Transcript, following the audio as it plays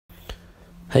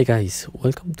Hi guys,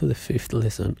 welcome to the fifth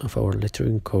lesson of our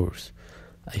lettering course.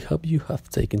 I hope you have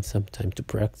taken some time to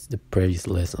practice the previous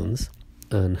lessons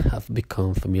and have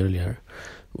become familiar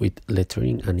with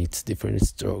lettering and its different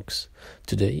strokes.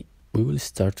 Today, we will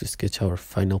start to sketch our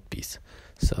final piece.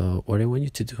 So what I want you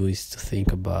to do is to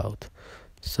think about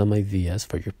some ideas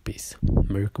for your piece.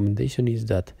 My recommendation is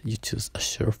that you choose a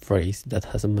short phrase that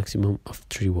has a maximum of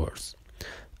 3 words.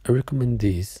 I recommend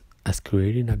this as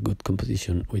creating a good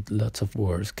composition with lots of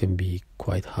words can be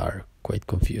quite hard, quite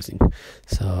confusing.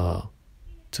 So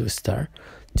to start,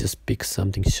 just pick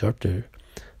something shorter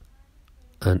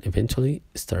and eventually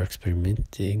start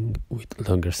experimenting with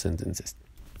longer sentences.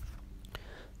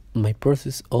 My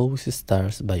process always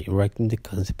starts by writing the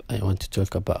concept I want to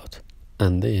talk about,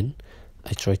 and then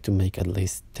I try to make at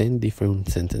least 10 different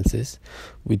sentences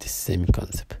with the same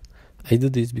concept. I do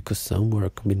this because some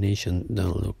word combinations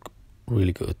don't look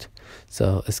really good.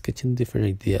 So sketching different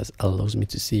ideas allows me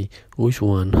to see which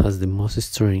one has the most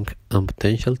strength and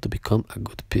potential to become a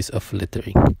good piece of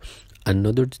lettering.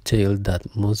 Another detail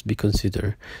that must be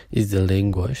considered is the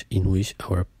language in which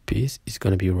our piece is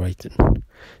going to be written.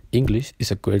 English is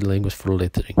a great language for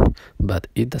lettering, but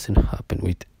it doesn't happen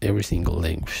with every single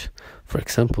language. For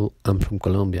example, I'm from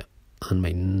Colombia and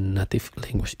my native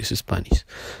language is Spanish,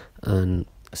 and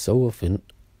so often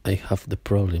I have the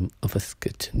problem of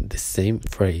sketching the same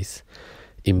phrase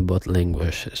in both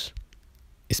languages,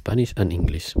 Spanish and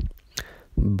English,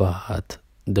 but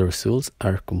the results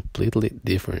are completely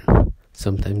different.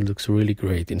 Sometimes it looks really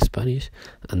great in Spanish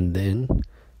and then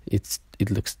it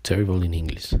looks terrible in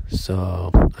English.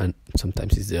 And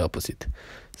sometimes it's the opposite.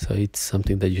 So it's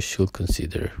something that you should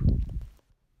consider.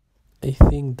 I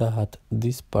think that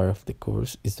this part of the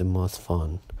course is the most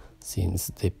fun, since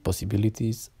the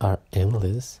possibilities are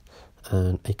endless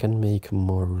and I can make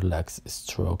more relaxed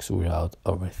strokes without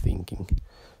overthinking.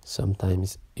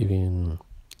 Sometimes even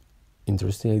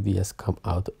interesting ideas come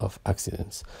out of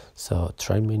accidents, so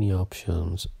try many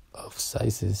options of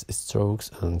sizes, strokes,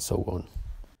 and so on.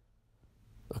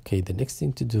 Okay, the next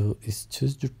thing to do is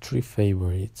choose your 3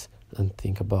 favorites and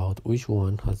think about which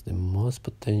one has the most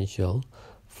potential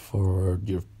for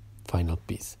your final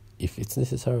piece. If it's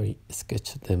necessary,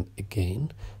 sketch them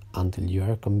again until you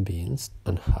are convinced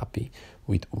and happy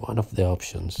with one of the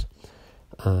options.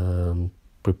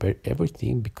 Prepare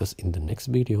everything because in the next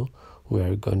video we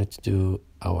are going to do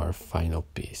our final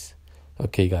piece.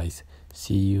 Okay guys,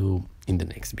 see you in the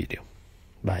next video.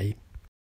 Bye.